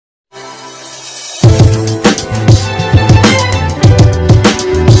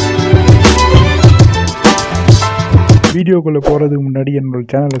வீடியோக்குள்ளே போகிறதுக்கு முன்னாடி என்னோட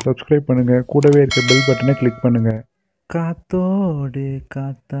சேனலை சப்ஸ்கிரைப் பண்ணுங்கள், கூடவே இருக்க பெல் பட்டனை கிளிக் பண்ணுங்கள். காத்தோடு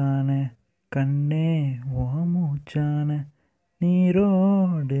காத்தான கண்ணே ஓ மூச்சான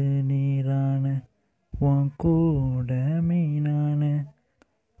நீரோடு நீரான உன் கூட மீனான.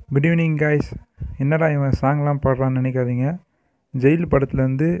 Good evening guys. என்னடா இவன் சாங்லாம் பாடுறான்னு நினைக்காதீங்க. ஜெயில்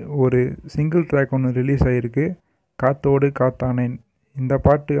படத்துலேருந்து ஒரு சிங்கிள் ட்ராக் ஒன்று ரிலீஸ் ஆகிருக்கு, காத்தோடு காத்தானேன். இந்த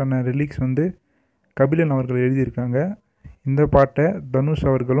பாட்டுக்கான ரிலீக்ஸ் வந்து கபிலன் அவர்கள் எழுதியிருக்காங்க. இந்த பாட்டை தனுஷ்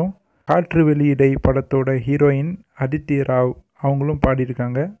அவர்களும் காற்று வெளியிடை படத்தோட ஹீரோயின் அதித்தி ராவ் அவங்களும்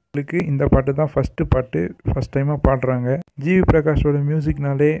பாடியிருக்காங்க. அவங்களுக்கு இந்த பாட்டு தான் ஃபஸ்ட் டைமாக பாடுறாங்க. ஜிவி பிரகாஷோட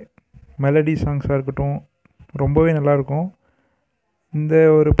மியூசிக்னாலே மெலடி சாங்ஸாக இருக்கட்டும் ரொம்பவே நல்லாயிருக்கும். இந்த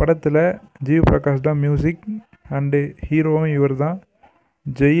ஒரு படத்தில் ஜிவி பிரகாஷ் தான் மியூசிக் அண்டு ஹீரோவும் இவர் தான்.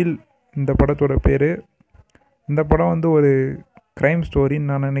 ஜெயில் இந்த படத்தோட பேர். இந்த படம் வந்து ஒரு க்ரைம்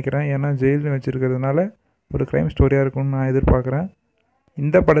ஸ்டோரின்னு நான் நினைக்கிறேன். ஏன்னா ஜெயில்னு வச்சுருக்கிறதுனால ஒரு க்ரைம் ஸ்டோரியாக இருக்கும்னு நான் எதிர்பார்க்குறேன்.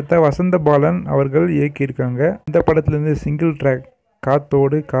 இந்த படத்தை வசந்தபாலன் அவர்கள் இயக்கியிருக்காங்க. இந்த படத்துலேருந்து சிங்கிள் ட்ராக்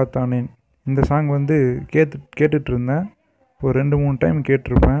காத்தோடு காத்தானேன். இந்த சாங் வந்து கேட்டுட்டு இருந்தேன். ஒரு 2-3 டைம்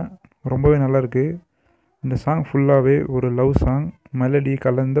கேட்டிருப்பேன். ரொம்பவே நல்லாயிருக்கு. இந்த சாங் ஃபுல்லாகவே ஒரு லவ் சாங், மெலடி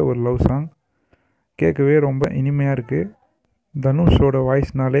கலந்த ஒரு லவ் சாங். கேட்கவே ரொம்ப இனிமையாக இருக்குது. தனுஷோட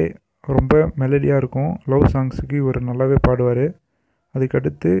வாய்ஸ்னாலே ரொம்ப மெலடியாக இருக்கும். லவ் சாங்ஸுக்கு இவர் நல்லாவே பாடுவார்.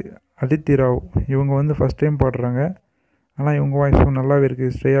 அதுக்கடுத்து அதித்தி ராவ் இவங்க வந்து ஃபஸ்ட் டைம் பாடுறாங்க. ஆனால் இவங்க வாய்ஸும் நல்லாவே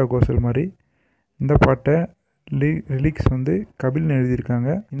இருக்குது, ஸ்ரேயா கோஷல் மாதிரி. இந்த பாட்டை லிரிக்ஸ் வந்து கபிலன் எழுதியிருக்காங்க.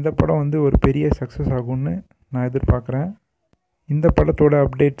 இந்த படம் வந்து ஒரு பெரிய சக்ஸஸ் ஆகும்னு நான் எதிர்பார்க்குறேன். இந்த படத்தோட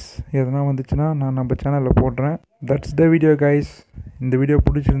அப்டேட்ஸ் எதனா வந்துச்சுன்னா நான் நம்ம சேனலில் போடுறேன். That's the video guys. இந்த வீடியோ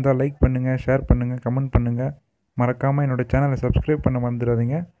பிடிச்சிருந்தால் லைக் பண்ணுங்கள், ஷேர் பண்ணுங்கள், கமெண்ட் பண்ணுங்கள். மறக்காமல் என்னோடய சேனலை சப்ஸ்கிரைப் பண்ண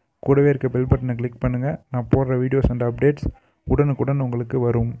மறந்துடாதீங்க. கூடவே இருக்க பெல் பட்டனை கிளிக் பண்ணுங்கள். நான் போடுற வீடியோஸ் அண்ட் அப்டேட்ஸ் உடனுக்குடன் உங்களுக்கு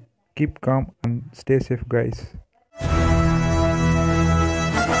வரும். Keep com and stay safe guys.